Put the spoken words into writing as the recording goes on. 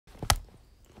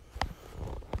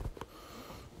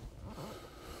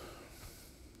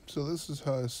So this is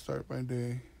how I start my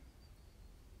day.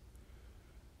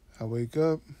 I wake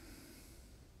up,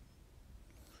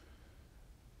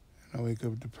 and I wake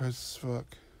up depressed as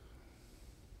fuck.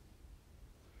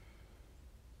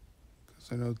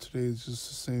 Because I know today is just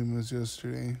the same as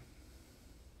yesterday.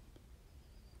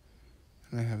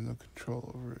 And I have no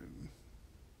control over it.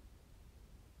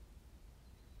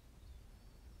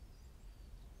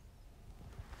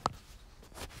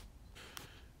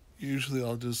 Usually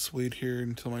I'll just wait here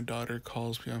until my daughter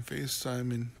calls me on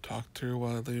FaceTime and talk to her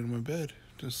while I lay in my bed,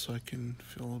 just so I can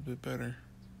feel a little bit better.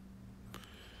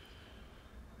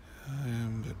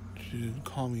 But she didn't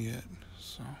call me yet,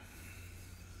 so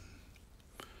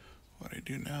what I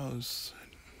do now is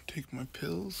take my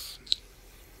pills,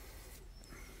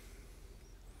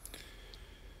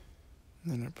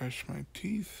 and then I brush my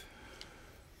teeth,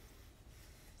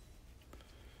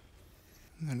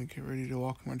 and then I get ready to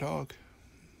walk my dog.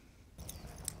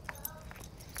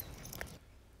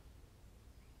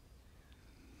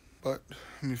 But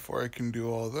before I can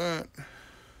do all that,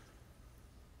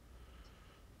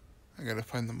 I gotta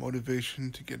find the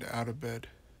motivation to get out of bed.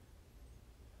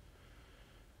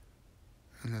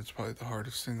 And that's probably the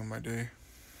hardest thing of my day.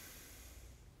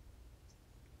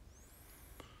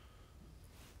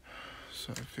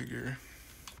 So I figure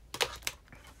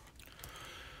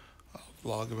I'll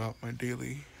vlog about my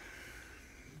daily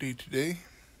day-to-day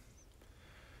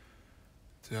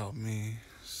to help me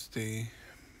stay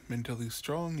mentally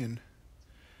strong and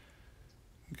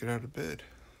get out of bed.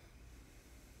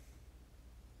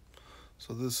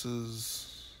 So this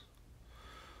is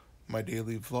my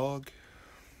daily vlog,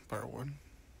 part 1.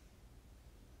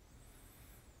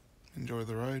 Enjoy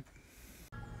the ride.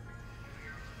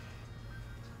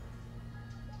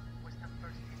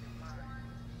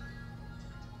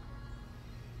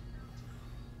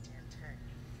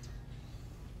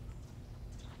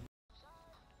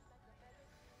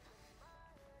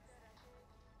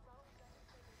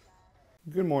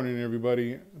 Good morning,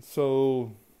 everybody.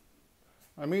 So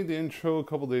I made the intro a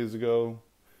couple days ago.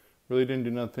 Really didn't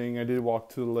do nothing. I did walk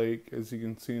to the lake, as you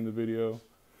can see in the video.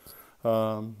 I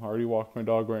already walked my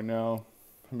dog right now.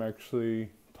 I'm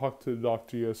actually talked to the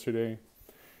doctor yesterday.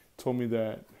 Told me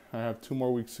that I have 2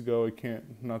 more weeks to go. I'm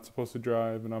not supposed to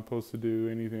drive. I'm not supposed to do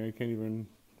anything. I can't even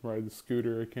ride the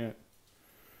scooter. I can't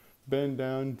bend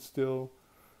down still.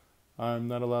 I'm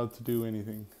not allowed to do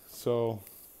anything. So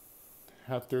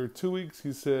after 2 weeks,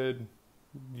 he said,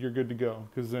 you're good to go.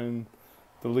 Because then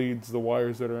the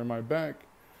wires that are in my back,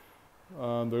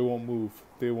 they won't move.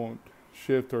 They won't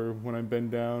shift, or when I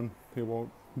bend down, they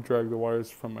won't drag the wires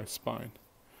from my spine.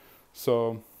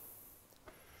 So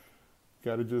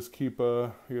gotta just keep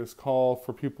call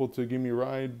for people to give me a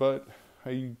ride, but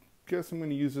I guess I'm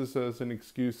going to use this as an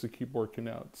excuse to keep working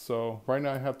out. So right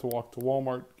now I have to walk to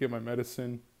Walmart, get my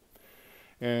medicine,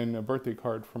 and a birthday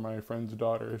card for my friend's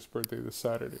daughter's birthday this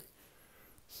Saturday.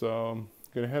 So I'm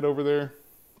going to head over there.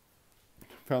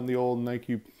 Found the old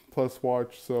Nike Plus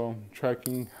watch, so I'm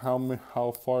tracking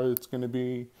how far it's going to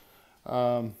be.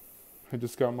 I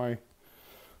just got my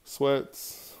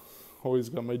sweats, always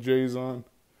got my J's on,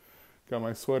 got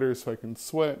my sweater so I can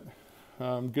sweat.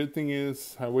 Good thing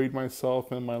is I weighed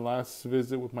myself in my last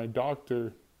visit with my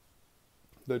doctor.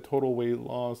 The total weight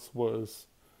loss was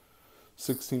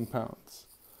 16 pounds.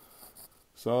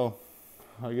 So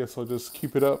I guess I'll just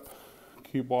keep it up,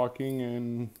 keep walking,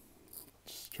 and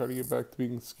just try to get back to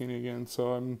being skinny again.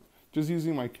 So I'm just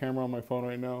using my camera on my phone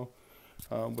right now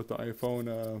with the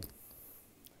iPhone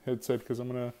headset, because I'm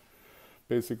going to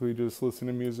basically just listen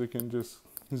to music and just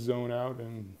zone out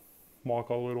and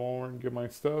walk all the way to Walmart and get my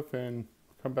stuff and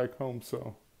come back home.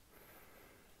 So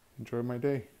enjoy my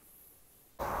day.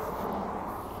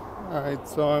 Alright,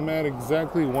 so I'm at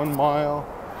exactly 1 mile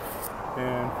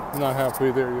and I'm not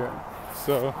halfway there yet.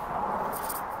 So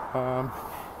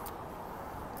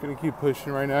gonna keep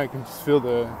pushing right now. I can just feel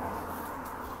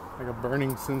like a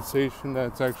burning sensation.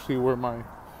 That's actually where my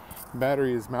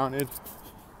battery is mounted,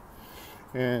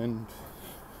 and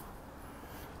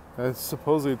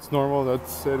supposedly it's normal. That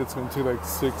said, it's going to take like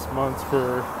 6 months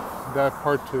for that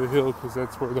part to heal, because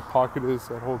that's where the pocket is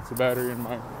that holds the battery in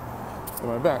my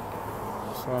back.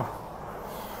 So,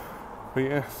 but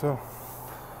yeah, so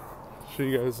show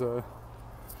you guys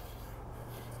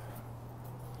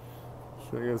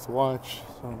watch.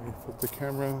 So let me flip the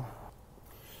camera.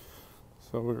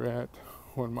 So we're at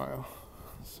 1 mile.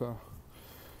 So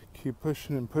keep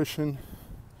pushing and pushing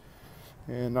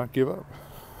and not give up.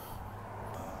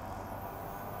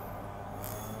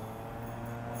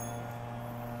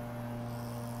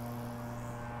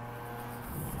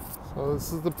 So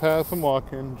this is the path I'm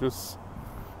walking, just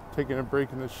taking a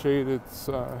break in the shade. It's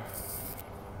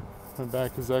My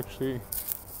back is actually,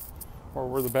 or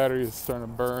where the battery is starting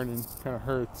to burn and kind of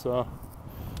hurt. So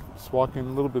just walking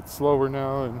a little bit slower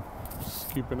now and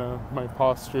just keeping my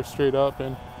posture straight up.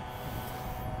 And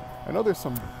I know there's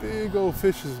some big old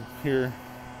fishes here.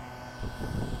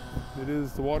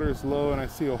 The water is low and I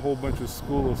see a whole bunch of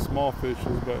school of small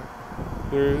fishes, but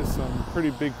there is some pretty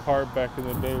big carp back in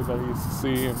the day that I used to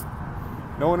see, and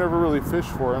no one ever really fished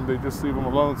for them. They just leave them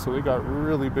alone, so they got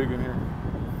really big in here.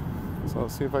 So I'll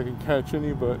see if I can catch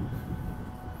any, but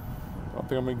I don't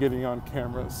think I'm gonna get any on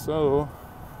camera. So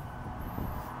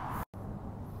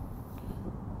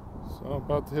I'm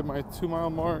about to hit my 2-mile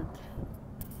mark,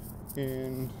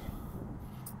 and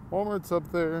Walmart's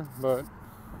up there, but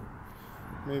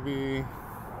maybe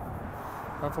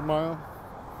half a mile.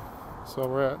 So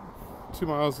we're at 2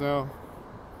 miles now.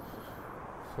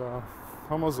 So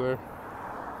almost there.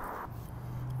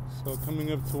 So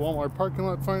coming up to Walmart parking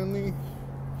lot finally.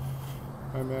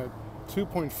 I'm at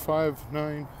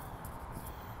 2.59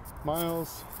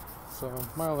 miles. So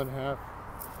a mile and a half.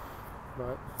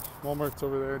 But Walmart's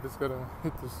over there. Just gotta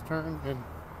hit this turn and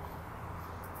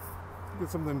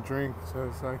get something to drink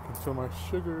so I can fill my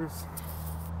sugars.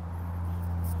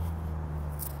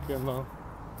 Getting low.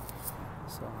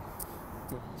 So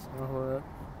we're at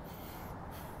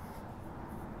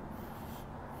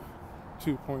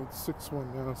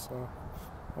 2.61 now, so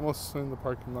almost in the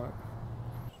parking lot.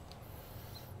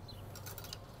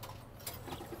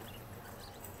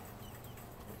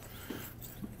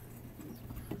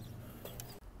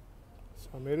 So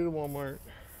I made it to Walmart,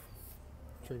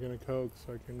 drinking a Coke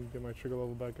so I can get my sugar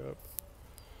level back up.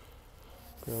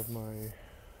 Grab my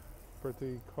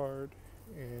birthday card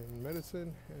and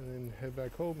medicine, and then head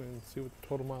back home and see what the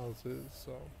total miles is.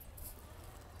 So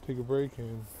take a break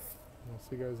and I'll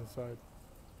see you guys inside.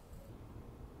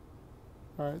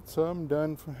 Alright, so I'm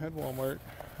done at Walmart.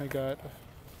 I got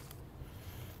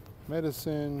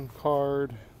medicine,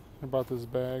 card, I bought this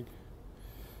bag,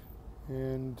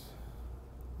 and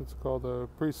it's called a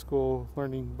preschool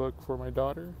learning book for my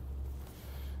daughter.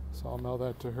 So I'll mail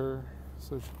that to her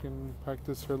so she can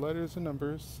practice her letters and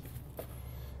numbers.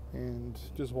 And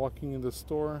just walking in the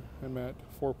store, I'm at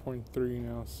 4.3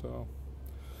 now, so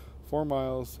 4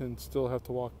 miles and still have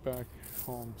to walk back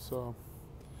home. So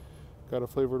got a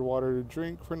flavored water to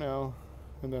drink for now,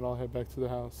 and then I'll head back to the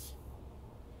house.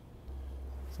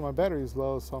 So my battery's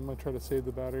low, so I'm gonna try to save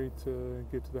the battery to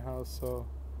get to the house. So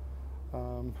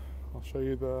I'll show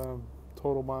you the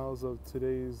total miles of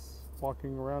today's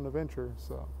walking around adventure.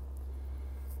 So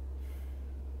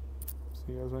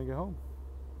see you guys when I get home.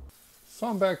 So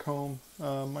I'm back home.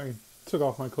 I took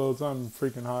off my clothes. I'm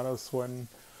freaking hot. I was sweating.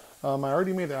 I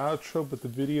already made an outro, but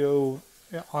the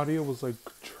audio was like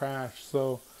trash.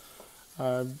 So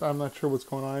I'm not sure what's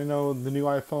going on. I know the new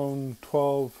iPhone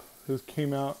 12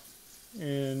 came out,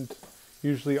 and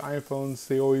usually iPhones,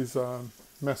 they always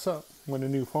mess up when a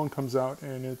new phone comes out,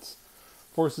 and it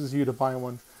forces you to buy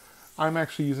one. I'm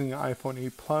actually using an iPhone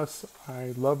 8 Plus.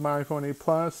 I love my iPhone 8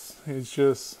 Plus. It's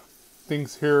just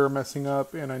things here are messing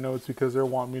up, and I know it's because they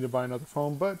want me to buy another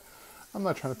phone, but I'm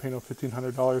not trying to pay no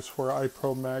 $1,500 for an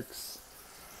iPro Max,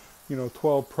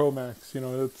 12 Pro Max.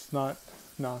 It's not,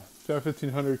 that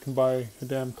 $1,500 can buy a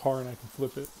damn car and I can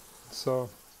flip it. So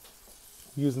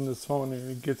using this phone, and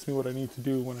it gets me what I need to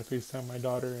do when I FaceTime my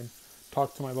daughter and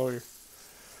talk to my lawyer.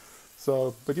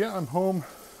 So, but yeah, I'm home.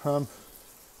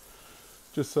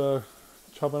 Just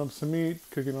chopping up some meat,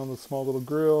 cooking on the small little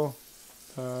grill.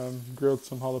 Grilled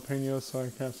some jalapenos so I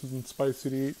can have something spicy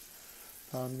to eat.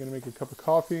 I'm gonna make a cup of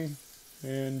coffee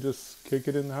and just kick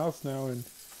it in the house now and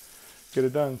get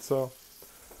it done. So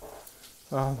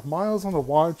miles on the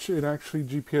watch, it actually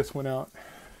GPS went out.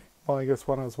 Well, I guess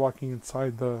when I was walking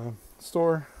inside the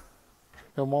store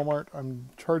at Walmart, I'm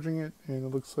charging it and it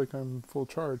looks like I'm full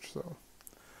charge. So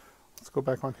let's go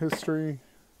back on history.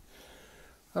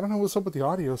 I don't know what's up with the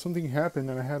audio. Something happened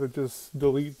and I had to just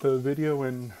delete the video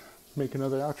and make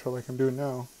another outro like I'm doing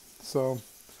now. So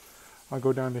I'll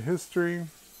go down to history.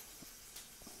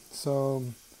 So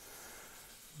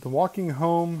the walking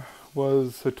home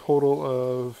was a total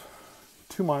of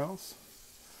 2 miles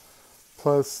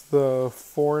plus the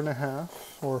 4.5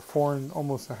 or 4 and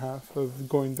almost a half of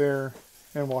going there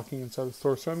and walking inside the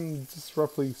store. So I'm just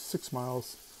roughly 6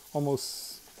 miles,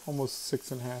 almost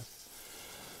 6.5.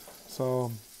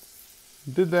 So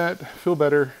did that, feel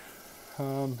better.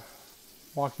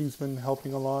 Walking's been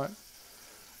helping a lot.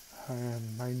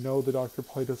 And I know the doctor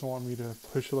probably doesn't want me to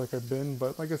push it like I've been,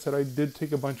 but like I said, I did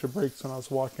take a bunch of breaks when I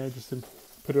was walking. I just didn't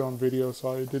put it on video,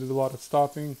 so I did a lot of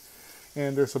stopping.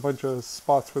 And there's a bunch of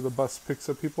spots where the bus picks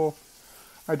up people.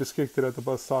 I just kicked it at the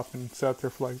bus stop and sat there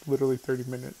for like literally 30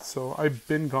 minutes. So I've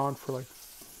been gone for like,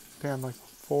 damn, like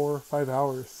 4 or 5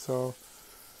 hours. So,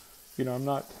 you know, I'm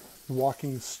not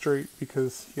walking straight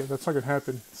because, yeah, that's not going to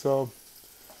happen. So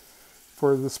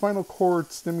for the spinal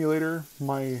cord stimulator,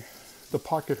 the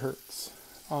pocket hurts.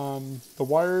 The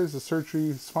wires, the surgery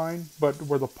is fine, but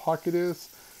where the pocket is,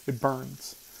 it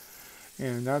burns.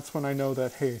 And that's when I know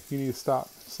that, hey, you need to stop,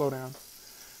 slow down.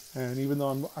 And even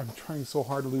though I'm trying so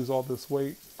hard to lose all this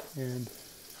weight and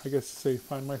I guess to say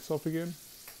find myself again,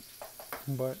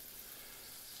 but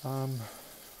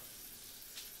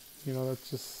you know, that's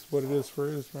just what it is for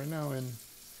it is right now.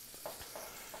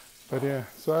 But yeah,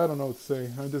 so I don't know what to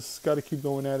say. I just got to keep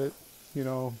going at it. You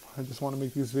know, I just want to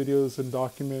make these videos and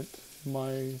document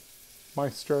my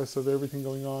stress of everything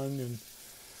going on and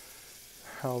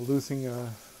how losing a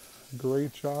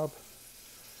great job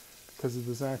because of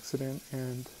this accident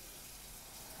and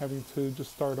having to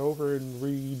just start over and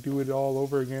redo it all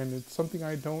over again. It's something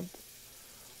I don't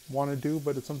want to do,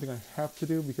 but it's something I have to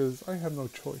do because I have no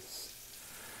choice.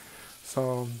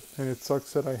 So, and it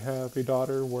sucks that I have a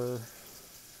daughter where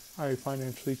I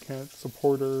financially can't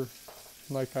support her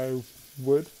like I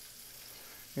would,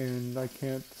 and I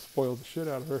can't spoil the shit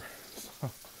out of her.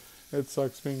 So it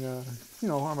sucks being you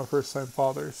know, I'm a first-time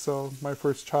father, so my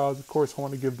first child, of course, I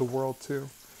want to give the world to.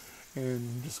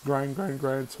 And just grind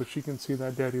so she can see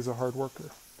that daddy's a hard worker.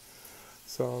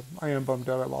 So I am bummed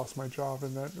out I lost my job,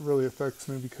 and that really affects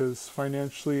me because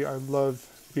financially I love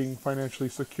being financially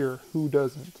secure. Who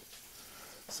doesn't?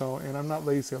 So, and I'm not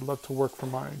lazy. I love to work for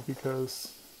mine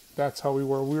because that's how we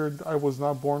were. I was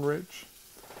not born rich.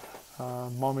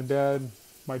 Mom and dad,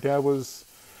 my dad was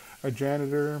a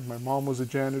janitor. My mom was a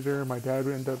janitor. My dad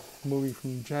ended up moving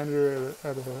from janitor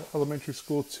at an elementary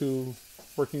school to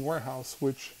working warehouse,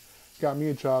 which got me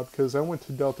a job because I went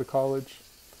to Delta College,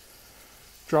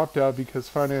 dropped out because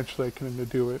financially I couldn't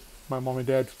do it. My mom and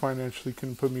dad financially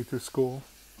couldn't put me through school.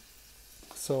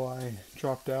 So I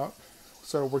dropped out,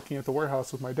 started working at the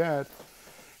warehouse with my dad,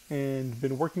 and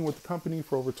been working with the company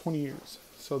for over 20 years.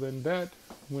 So then that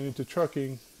went into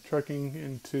trucking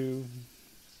into,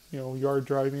 you know, yard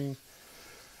driving,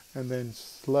 and then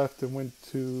left and went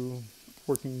to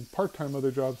working part-time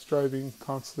other jobs,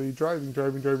 constantly driving.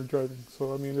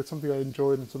 So, I mean, it's something I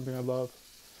enjoyed and something I love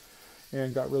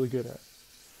and got really good at.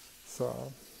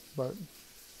 So, but,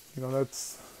 you know,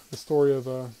 that's the story of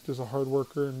just a hard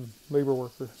worker and labor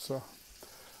worker. So,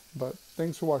 but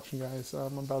thanks for watching, guys.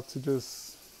 I'm about to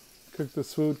just cook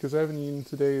this food because I haven't eaten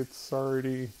today. It's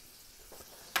already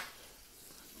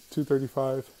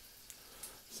 2:35.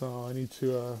 So I need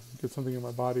to get something in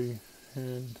my body,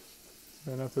 and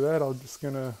then after that, I'm just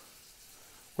gonna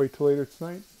wait till later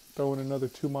tonight, throw in another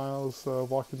 2 miles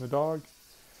walking the dog.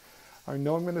 I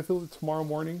know I'm gonna feel it tomorrow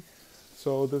morning,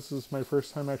 so this is my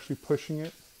first time actually pushing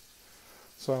it.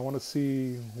 So I want to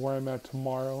see where I'm at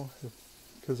tomorrow,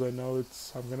 because I know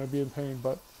I'm gonna be in pain.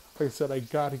 But like I said, I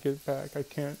gotta get back. I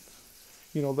can't,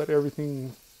 you know, let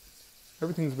everything's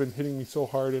been hitting me so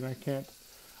hard, and I can't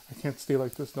stay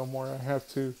like this no more. I have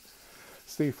to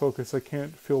stay focused. I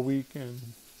can't feel weak and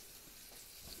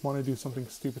want to do something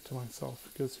stupid to myself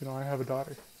because, you know, I have a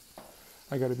daughter.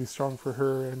 I got to be strong for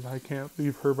her, and I can't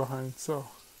leave her behind. So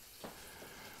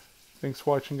thanks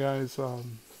for watching, guys.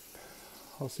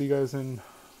 I'll see you guys in,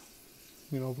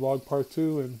 you know, vlog part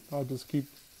 2, and I'll just keep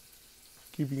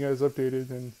you guys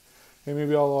updated, and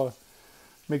maybe I'll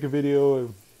make a video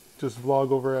and just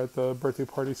vlog over at the birthday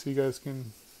party so you guys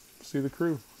can see the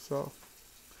crew. So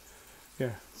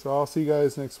yeah, so I'll see you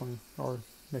guys next one or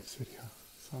next video.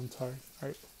 So I'm tired. All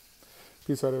right,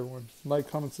 peace out, everyone. Like,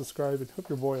 comment, subscribe, and hook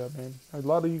your boy up, man. A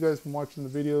lot of you guys been watching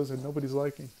the videos and nobody's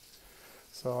liking.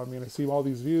 So I mean, I see all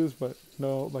these views, but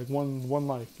no, like one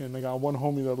like, and I got one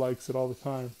homie that likes it all the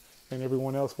time, and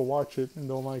everyone else will watch it and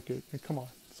don't like it. And come on,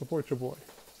 support your boy.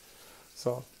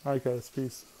 So all right, guys,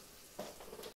 peace.